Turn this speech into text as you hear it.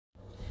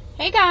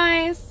Hey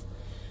guys,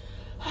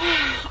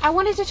 I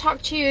wanted to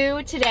talk to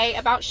you today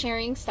about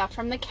sharing stuff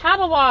from the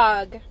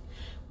catalog.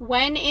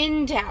 When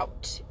in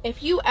doubt,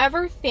 if you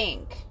ever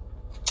think,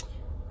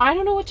 I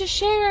don't know what to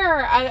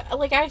share,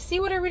 I see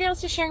what everybody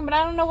else is sharing, but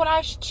I don't know what I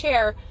should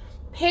share,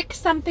 pick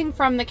something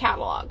from the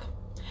catalog.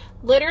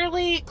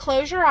 Literally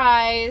close your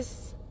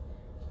eyes,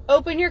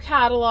 open your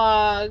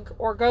catalog,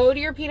 or go to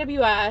your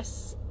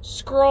PWS,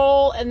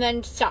 scroll, and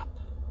then stop.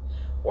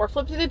 Or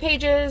flip through the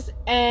pages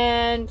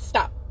and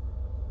stop.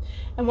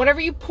 And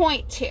whatever you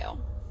point to,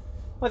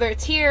 whether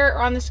it's here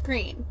or on the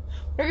screen,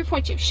 whatever you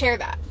point to, share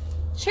that.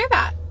 Share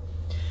that.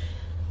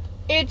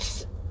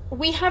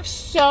 We have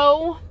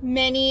so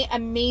many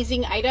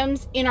amazing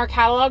items in our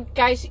catalog.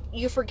 Guys,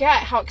 you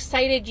forget how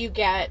excited you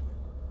get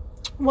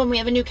when we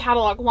have a new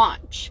catalog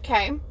launch,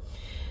 okay?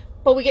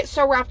 But we get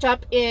so wrapped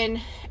up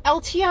in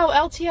LTO,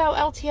 LTO,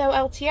 LTO,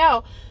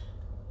 LTO.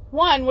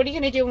 One, what are you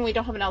going to do when we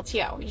don't have an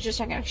LTO? You're just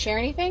not going to share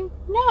anything?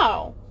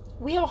 No.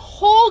 We have a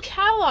whole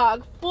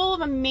catalog full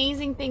of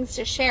amazing things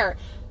to share.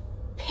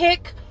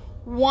 Pick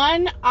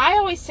one. I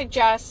always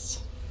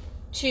suggest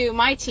to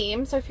my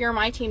team, so if you're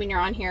my team and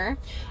you're on here,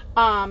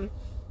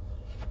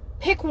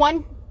 pick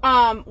one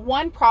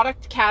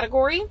product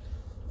category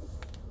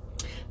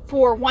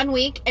for 1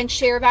 week and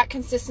share that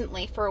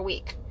consistently for a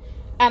week.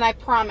 And I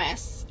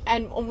promise,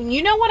 and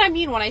you know what I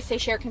mean when I say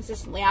share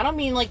consistently. I don't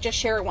mean like just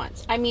share it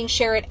once. I mean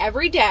share it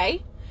every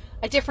day,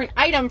 a different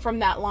item from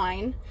that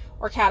line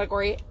or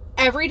category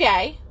every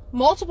day,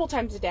 multiple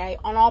times a day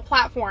on all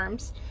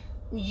platforms.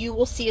 You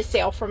will see a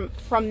sale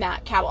from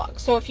that catalog.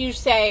 So if you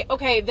say,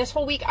 okay, this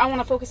whole week I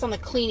want to focus on the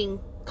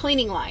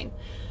cleaning line,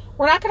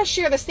 we're not going to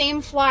share the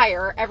same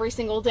flyer every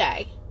single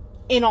day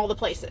in all the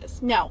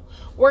places. No,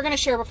 we're going to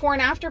share before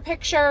and after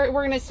picture.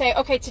 We're going to say,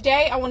 okay,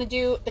 today I want to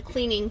do the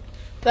cleaning,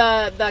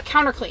 the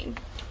counter clean.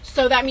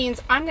 So that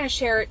means I'm going to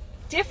share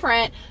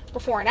different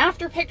before and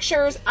after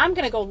pictures. I'm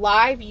going to go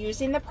live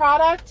using the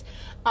product.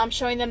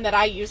 Showing them that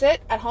I use it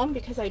at home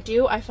because I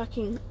do. I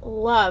fucking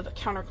love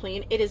Counter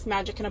Clean. It is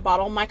magic in a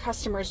bottle. My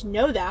customers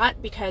know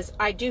that because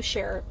I do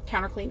share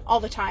Counter Clean all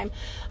the time.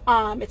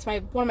 It's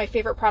one of my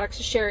favorite products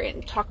to share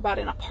and talk about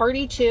in a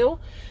party too.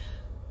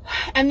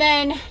 And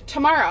then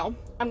tomorrow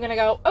I'm gonna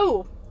go,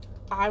 oh,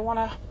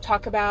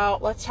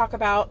 let's talk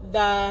about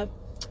the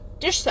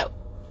dish soap.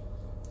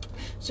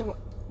 So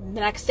the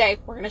next day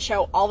we're gonna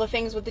show all the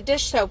things with the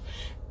dish soap.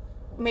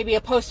 Maybe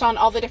a post on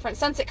all the different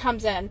scents it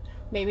comes in.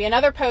 Maybe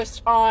another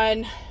post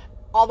on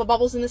all the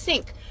bubbles in the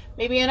sink.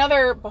 Maybe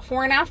another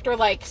before and after,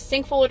 like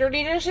sink full of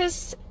dirty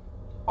dishes,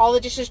 all the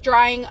dishes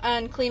drying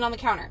and clean on the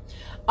counter.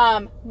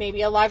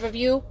 Maybe a live of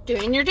you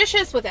doing your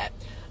dishes with it.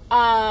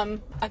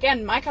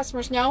 Again, my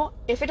customers know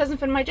if it doesn't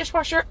fit in my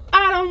dishwasher,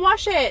 I don't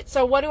wash it.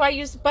 So what do I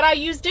use? But I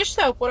use dish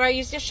soap. What do I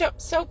use dish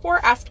soap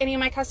for? Ask any of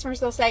my customers.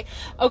 They'll say,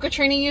 oh,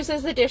 Katrina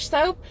uses the dish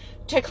soap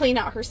to clean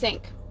out her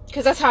sink.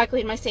 Because that's how I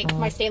clean my sink.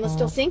 My stainless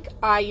steel sink,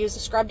 I use a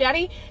Scrub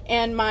Daddy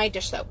and my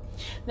dish soap.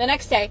 The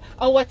next day,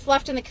 oh, what's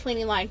left in the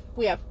cleaning line?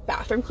 We have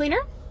bathroom cleaner.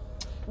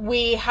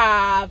 We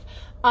have,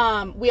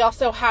 we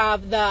also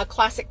have the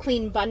classic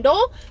clean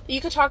bundle that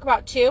you could talk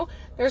about too.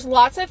 There's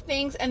lots of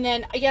things. And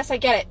then, yes, I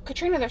get it.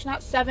 Katrina, there's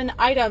not 7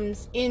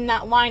 items in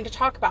that line to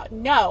talk about.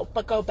 No,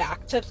 but go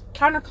back to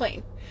counter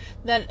clean.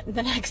 Then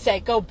the next day,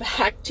 go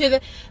back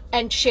to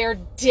and share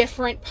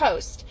different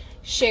posts.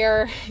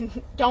 Share,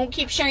 don't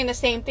keep sharing the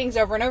same things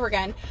over and over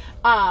again.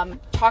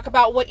 Talk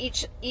about what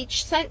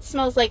each scent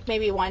smells like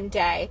maybe one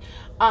day.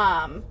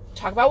 Talk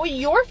about what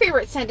your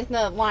favorite scent in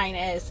the line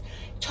is.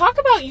 Talk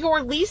about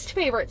your least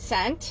favorite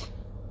scent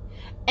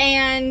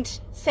and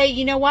say,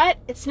 you know what,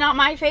 it's not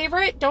my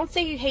favorite. Don't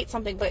say you hate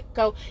something, but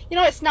go, you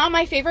know, it's not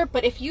my favorite,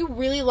 but if you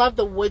really love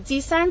the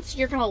woodsy scents,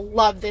 you're gonna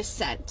love this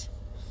scent.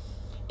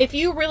 If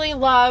you really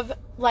love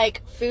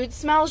like food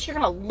smells, you're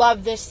gonna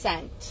love this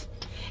scent.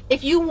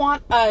 If you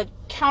want a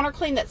counter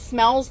clean that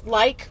smells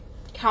like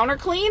counter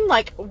clean,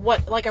 like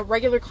a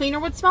regular cleaner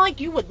would smell like,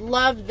 you would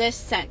love this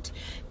scent.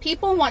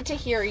 People want to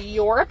hear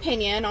your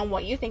opinion on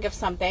what you think of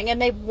something,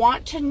 and they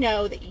want to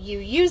know that you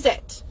use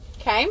it.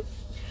 Okay?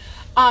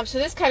 So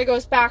this kind of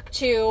goes back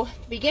to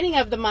the beginning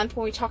of the month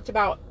when we talked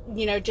about,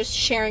 you know, just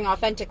sharing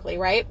authentically,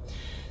 right?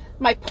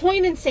 My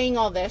point in saying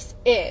all this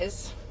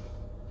is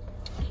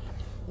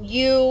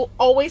you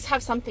always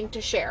have something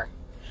to share.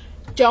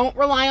 Don't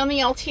rely on the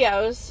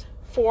LTOs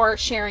for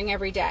sharing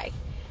every day.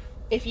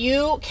 If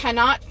you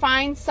cannot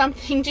find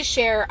something to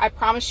share, I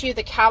promise you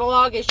the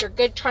catalog is your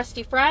good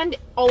trusty friend,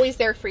 always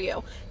there for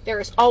you. There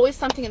is always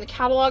something in the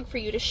catalog for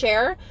you to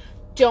share.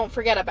 Don't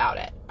forget about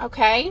it,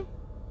 okay?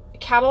 The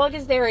catalog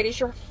is there. It is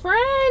your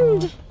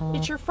friend.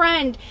 It's your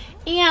friend.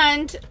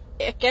 And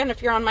again,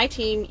 if you're on my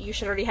team, you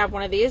should already have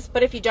one of these.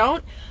 But if you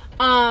don't,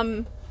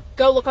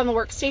 go look on the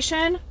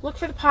workstation. Look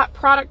for the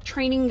product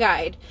training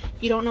guide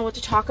if you don't know what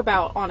to talk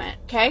about on it,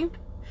 okay?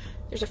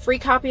 There's a free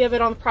copy of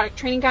it on the product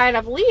training guide.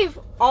 I believe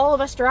all of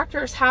us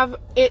directors have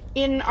it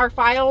in our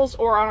files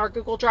or on our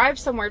Google Drive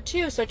somewhere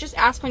too. So just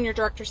ask on your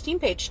director's team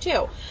page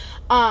too.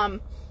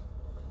 And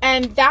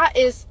that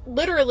is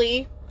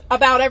literally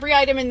about every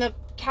item in the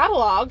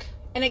catalog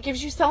and it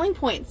gives you selling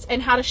points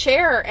and how to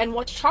share and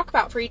what to talk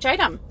about for each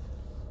item.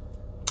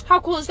 How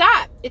cool is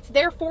that? It's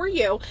there for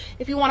you.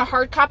 If you want a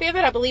hard copy of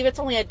it, I believe it's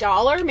only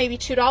 $1, maybe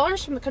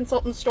 $2 from the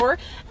consultant store.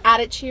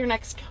 Add it to your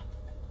next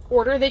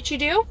order that you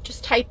do.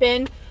 Just type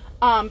in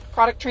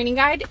product training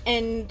guide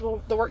in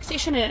the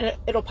workstation, and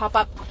it'll pop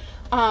up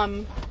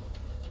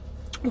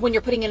when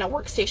you're putting in a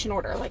workstation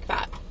order like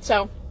that.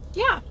 So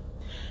yeah,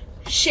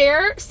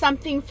 share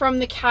something from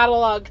the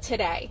catalog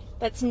today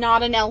that's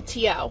not an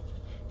LTO.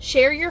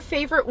 Share your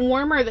favorite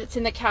warmer that's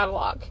in the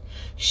catalog.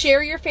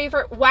 Share your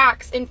favorite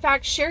wax. In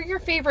fact, share your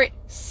favorite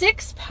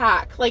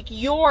 6-pack, like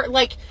your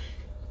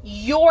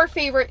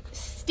favorite,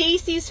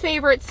 Stacy's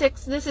favorite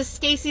this is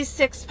Stacy's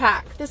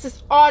 6-pack. This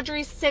is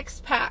Audrey's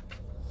 6-pack.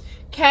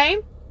 Okay?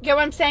 Get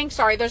what I'm saying?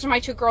 Sorry, those are my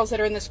 2 girls that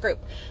are in this group.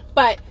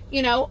 But,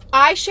 you know,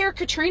 I share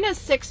Katrina's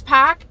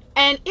 6-pack,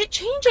 and it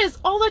changes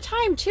all the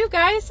time too,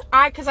 guys.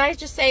 Because I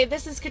just say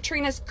this is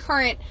Katrina's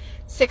current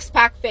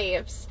 6-pack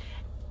faves.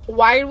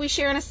 Why do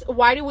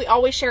we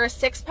always share a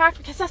 6-pack?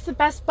 Because that's the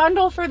best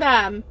bundle for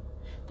them.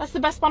 That's the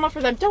best bundle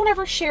for them. Don't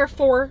ever share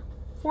 4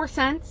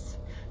 cents.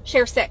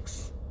 Share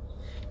 6.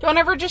 Don't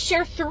ever just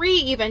share 3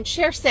 even.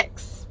 Share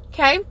 6.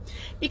 Okay?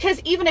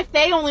 Because even if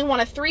they only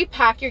want a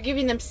 3-pack, you're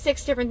giving them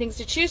 6 different things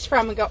to choose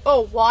from and go,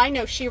 oh, well, I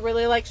know she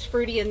really likes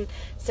fruity and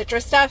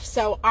citrus stuff,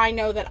 so I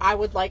know that I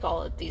would like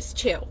all of these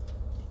too.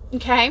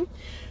 Okay?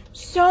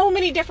 So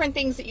many different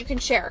things that you can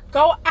share.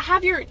 Go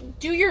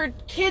do your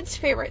kid's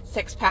favorite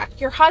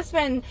 6-pack, your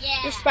husband,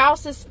 your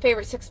spouse's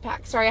favorite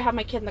 6-pack. Sorry, I have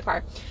my kid in the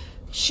car.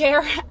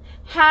 Share,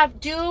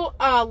 do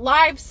a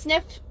live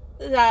sniff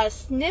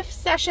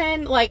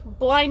session, like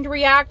blind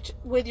react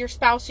with your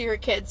spouse or your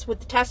kids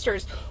with the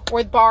testers or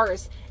with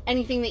bars,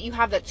 anything that you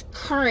have that's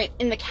current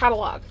in the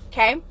catalog.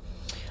 Okay.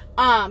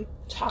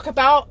 Talk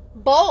about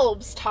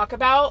bulbs, talk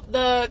about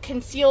the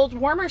concealed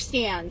warmer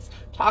stands,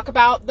 talk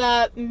about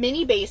the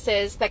mini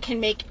bases that can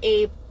make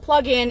a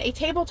plug-in, a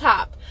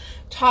tabletop.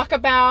 Talk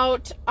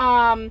about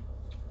our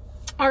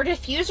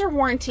diffuser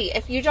warranty.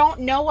 If you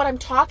don't know what I'm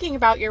talking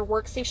about, your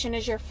workstation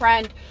is your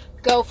friend.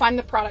 Go find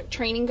the product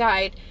training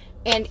guide,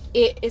 and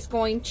it is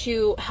going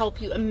to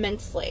help you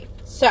immensely.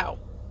 So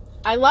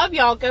I love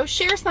y'all. Go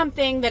share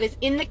something that is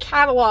in the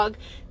catalog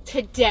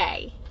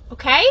today.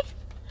 Okay?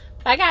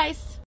 Bye, guys.